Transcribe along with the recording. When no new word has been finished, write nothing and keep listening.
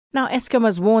Now, Eskom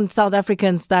has warned South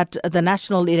Africans that the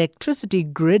national electricity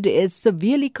grid is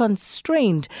severely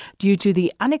constrained due to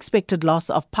the unexpected loss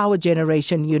of power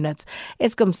generation units.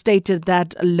 Eskom stated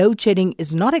that load shedding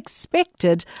is not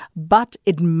expected, but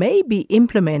it may be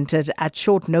implemented at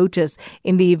short notice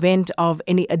in the event of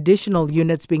any additional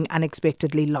units being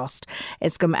unexpectedly lost.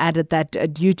 Eskom added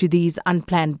that due to these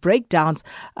unplanned breakdowns,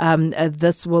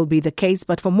 this will be the case.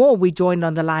 But for more, we're joined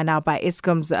on the line now by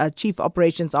Eskom's Chief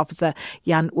Operations Officer,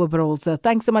 Jan Oberholzer.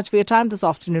 Thanks so much for your time this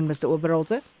afternoon, Mr.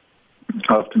 Oberholzer.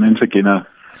 Afternoon, Sakina.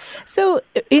 So,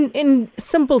 in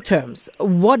simple terms,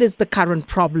 what is the current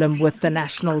problem with the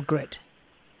national grid?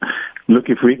 Look,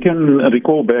 if we can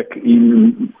recall back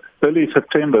in early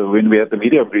September when we had the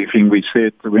media briefing, we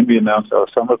said when we announced our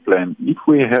summer plan, if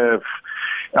we have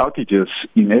outages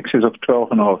in excess of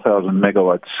 12,500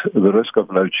 megawatts, the risk of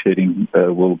load shedding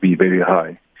will be very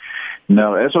high.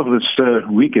 Now, as of this late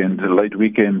weekend,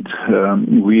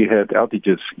 we had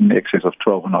outages in excess of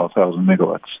 12,500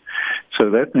 megawatts. So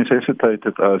that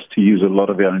necessitated us to use a lot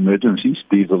of our emergencies,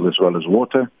 diesel as well as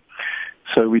water.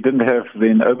 So we didn't have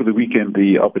then over the weekend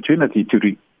the opportunity to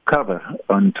recover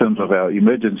in terms of our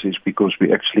emergencies because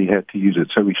we actually had to use it.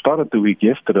 So we started the week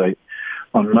yesterday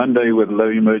on Monday with low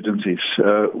emergencies,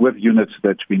 with units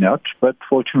that's been out. But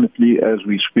fortunately, as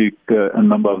we speak, a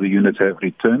number of the units have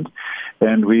returned,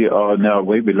 and we are now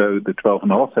way below the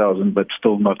 12,500, but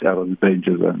still not out of the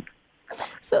danger zone.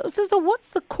 So what's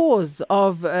the cause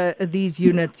of these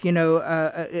units,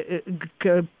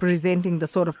 presenting the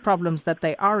sort of problems that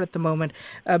they are at the moment?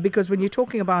 Because when you're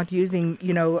talking about using,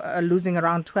 losing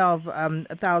around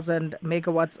 12,000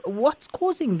 megawatts, what's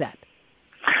causing that?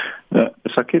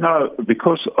 Sakina,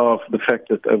 because of the fact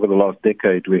that over the last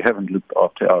decade we haven't looked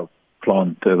after our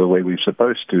plant the way we're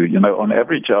supposed to. On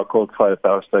average, our coal-fired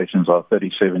power stations are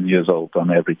 37 years old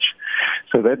on average.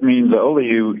 So that means the older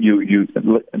you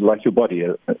like your body,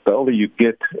 the older you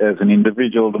get as an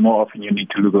individual, the more often you need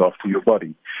to look after your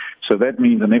body. So that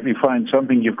means, and if you find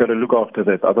something, you've got to look after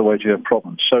that, otherwise you have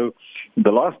problems. So in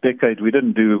the last decade, we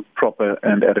didn't do proper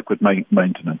and adequate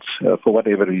maintenance for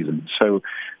whatever reason. So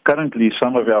currently,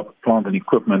 some of our plant and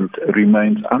equipment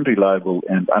remains unreliable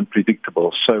and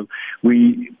unpredictable. So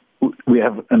we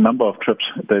have a number of trips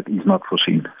that is not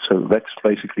foreseen. So that's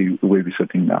basically where we're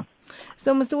sitting now.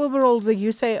 So, Mr. Oberholzer,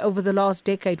 you say over the last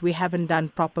decade we haven't done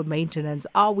proper maintenance.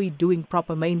 Are we doing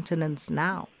proper maintenance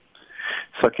now?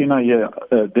 Sakina, yeah,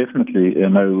 definitely.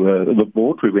 The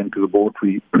board, we went to the board,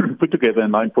 we put together a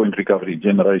 9-point recovery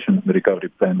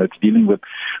plan that's dealing with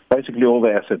basically all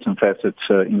the assets and facets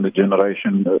in the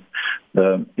generation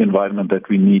environment that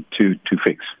we need to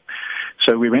fix.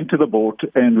 So we went to the board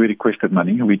and we requested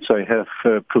money, which they have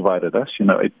provided us,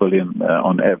 8 billion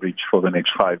on average for the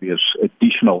next 5 years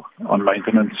additional on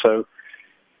maintenance. So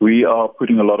we are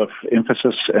putting a lot of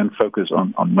emphasis and focus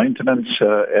on maintenance.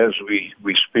 As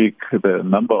we speak, the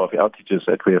number of outages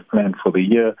that we have planned for the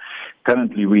year,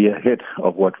 currently we are ahead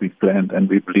of what we've planned, and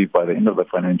we believe by the end of the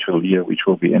financial year, which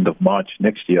will be end of March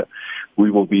next year, we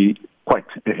will be quite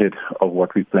ahead of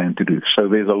what we plan to do. So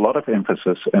there's a lot of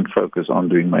emphasis and focus on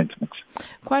doing maintenance.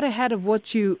 Quite ahead of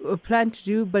what you plan to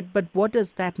do, but what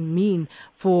does that mean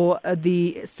for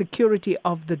the security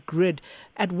of the grid?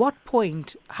 At what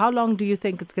point, how long do you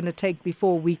think it's going to take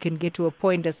before we can get to a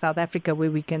point as South Africa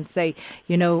where we can say,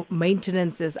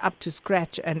 maintenance is up to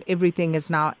scratch and everything is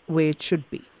now where it should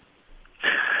be?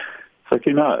 So,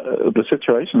 the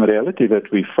situation, the reality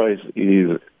that we face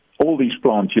is all these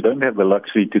plants, you don't have the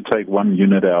luxury to take one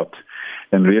unit out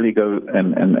and really go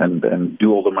and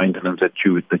do all the maintenance that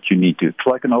you need to. It's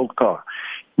like an old car.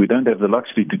 We don't have the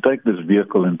luxury to take this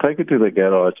vehicle and take it to the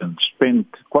garage and spend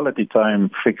quality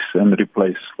time, fix and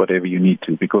replace whatever you need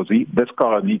to, because this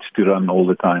car needs to run all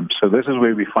the time. So this is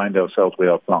where we find ourselves with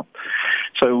our plant.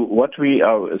 So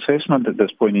our assessment at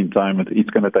this point in time,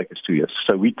 it's going to take us 2 years.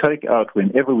 So we take out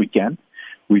whenever we can,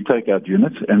 we take out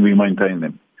units and we maintain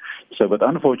them. So, but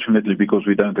unfortunately, because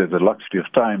we don't have the luxury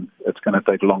of time, it's going to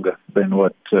take longer than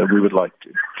what we would like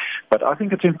to. But I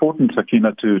think it's important,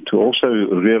 Sakina, to also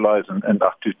realize and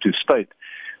to state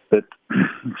that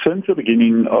since the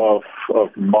beginning of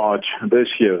March this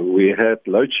year, we had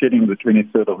load shedding the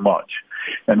 23rd of March,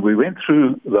 and we went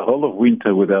through the whole of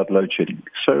winter without load shedding.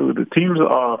 So the teams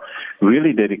are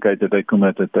really dedicated, they're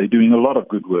committed, they're doing a lot of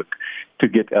good work to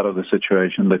get out of the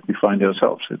situation that we find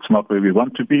ourselves. It's not where we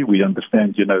want to be. We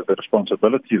understand, the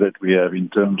responsibility that we have in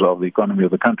terms of the economy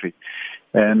of the country.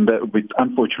 And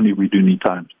unfortunately, we do need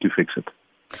time to fix it.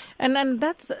 And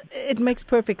it makes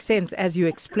perfect sense as you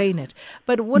explain it.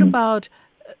 But what about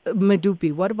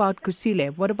Medupi? What about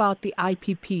Kusile? What about the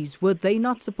IPPs? Were they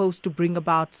not supposed to bring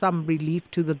about some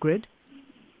relief to the grid?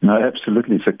 No,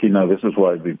 absolutely, Sakina. This is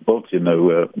why we built,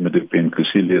 Medupi and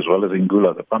Kusile as well as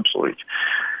Ngula, the pump storage.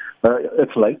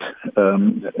 It's late,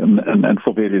 and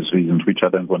for various reasons, which I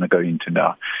don't want to go into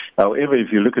now. However,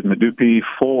 if you look at Medupi,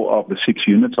 4 of the 6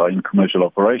 units are in commercial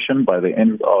operation. By the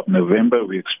end of November,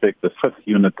 we expect the 5th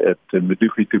unit at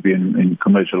Medupi to be in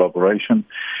commercial operation.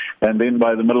 And then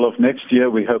by the middle of next year,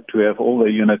 we hope to have all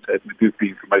the units at Medupi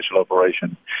in commercial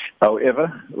operation.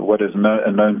 However, what is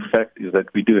a known fact is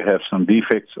that we do have some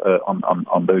defects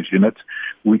on those units,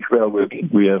 which we are working.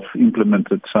 We have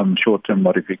implemented some short-term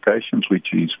modifications,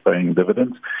 which is paying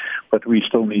dividends, but we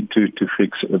still need to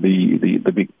fix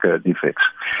the big defects.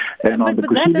 And but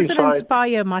that doesn't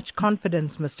inspire much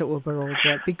confidence, Mr.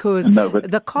 Oberholzer, because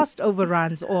the cost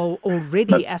overruns are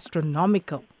already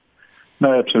astronomical.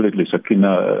 No, absolutely,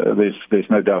 Sakina. There's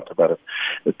no doubt about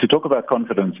it. To talk about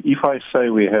confidence, if I say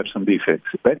we have some defects,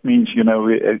 that means,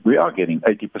 we are getting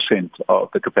 80% of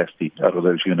the capacity out of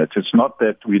those units. It's not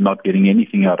that we're not getting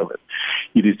anything out of it.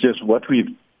 It is just what we've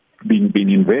been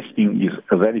investing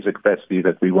that is a capacity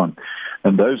that we want.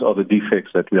 And those are the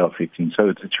defects that we are fixing. So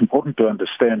it's important to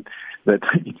understand that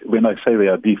when I say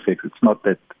there are defects, it's not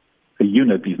that a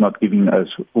unit is not giving us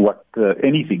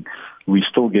anything. We're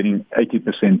still getting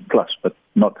 80% plus, but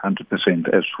not 100%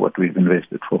 as what we've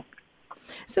invested for.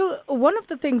 So one of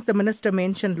the things the minister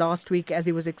mentioned last week as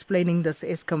he was explaining this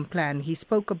Eskom plan, he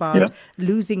spoke about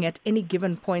losing at any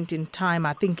given point in time,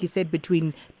 I think he said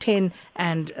between 10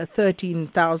 and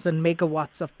 13,000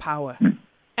 megawatts of power.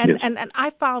 And I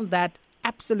found that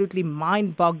absolutely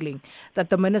mind-boggling that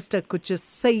the minister could just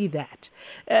say that.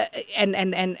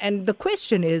 And the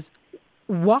question is,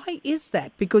 why is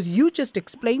that? Because you just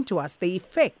explained to us the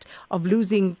effect of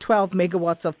losing 12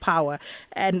 megawatts of power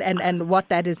and what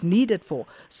that is needed for.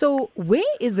 So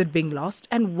where is it being lost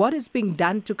and what is being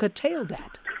done to curtail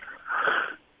that?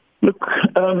 Look,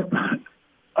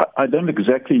 I don't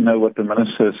exactly know what the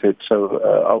minister said,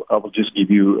 so I will just give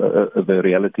you the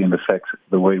reality and the facts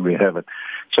the way we have it.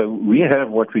 So we have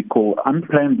what we call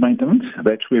unplanned maintenance.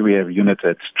 That's where we have units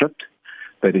that's stripped,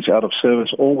 that is out of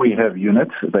service, or we have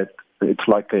units that it's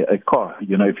like a car.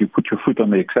 If you put your foot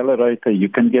on the accelerator, you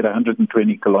can get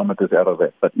 120 kilometers out of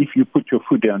that. But if you put your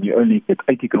foot down, you only get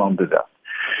 80 kilometers out.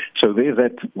 So there's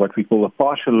that, what we call a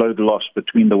partial load loss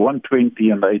between the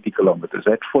 120 and the 80 kilometers.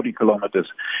 That 40 kilometers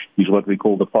is what we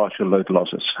call the partial load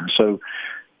losses. So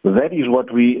that is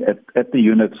what we, at the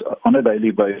units, on a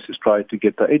daily basis, try to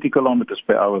get the 80 kilometers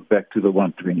per hour back to the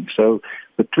 120. So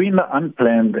between the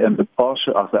unplanned and the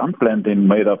partial, the unplanned then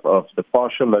made up of the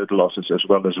partial load losses as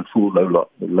well as the full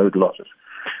load losses.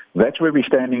 That's where we're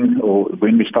standing, or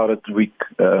when we started the week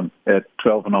at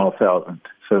 12,500.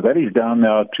 So that is down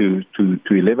now to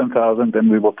 11,000, and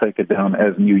we will take it down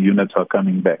as new units are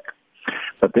coming back.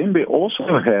 But then we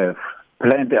also have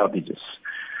planned outages,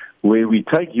 where we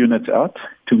take units out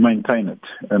to maintain it.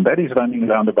 And that is running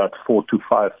around about 4,000 to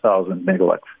 5,000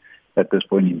 megawatts at this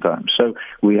point in time. So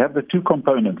we have the two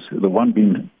components, the one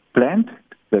being planned,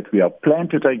 that we are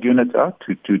planned to take units out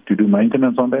to do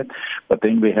maintenance on that, but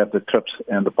then we have the trips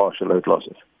and the partial load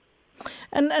losses.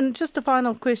 And just a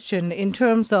final question, in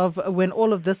terms of when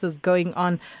all of this is going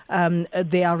on,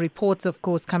 there are reports, of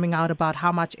course, coming out about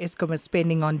how much Eskom is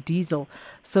spending on diesel.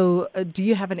 So do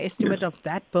you have an estimate of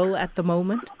that bill at the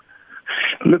moment?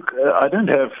 Look, I don't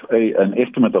have an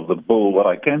estimate of the bill. What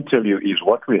I can tell you is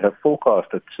what we have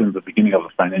forecasted since the beginning of the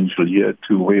financial year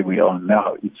to where we are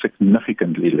now. It's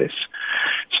significantly less.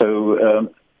 So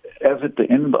as at the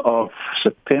end of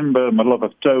September, middle of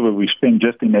October, we spent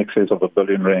just in excess of R1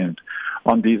 billion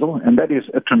on diesel, and that is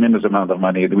a tremendous amount of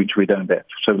money which we don't have.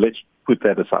 So let's put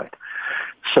that aside.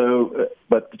 So,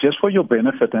 but just for your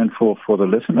benefit and for the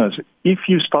listeners, if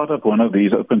you start up one of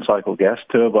these open cycle gas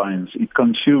turbines, it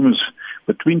consumes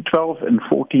between 12 and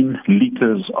 14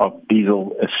 liters of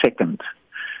diesel a second.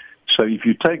 So if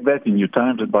you take that and you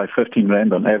times it by 15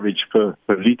 rand on average per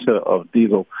liter of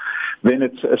diesel, then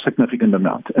it's a significant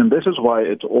amount. And this is why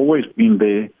it's always been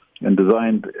there and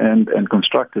designed and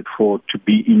constructed to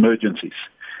be emergencies.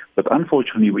 But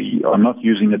unfortunately, we are not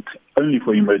using it only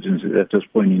for emergencies at this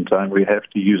point in time. We have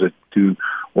to use it to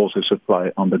also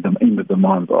supply in the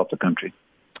demand of the country.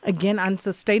 Again,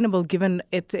 unsustainable given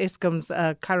Eskom's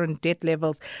current debt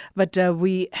levels. But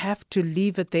we have to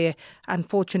leave it there,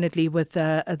 unfortunately, with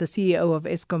the CEO of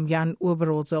Eskom, Jan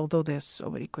Oberholzer. Although there's so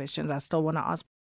many questions I still want to ask.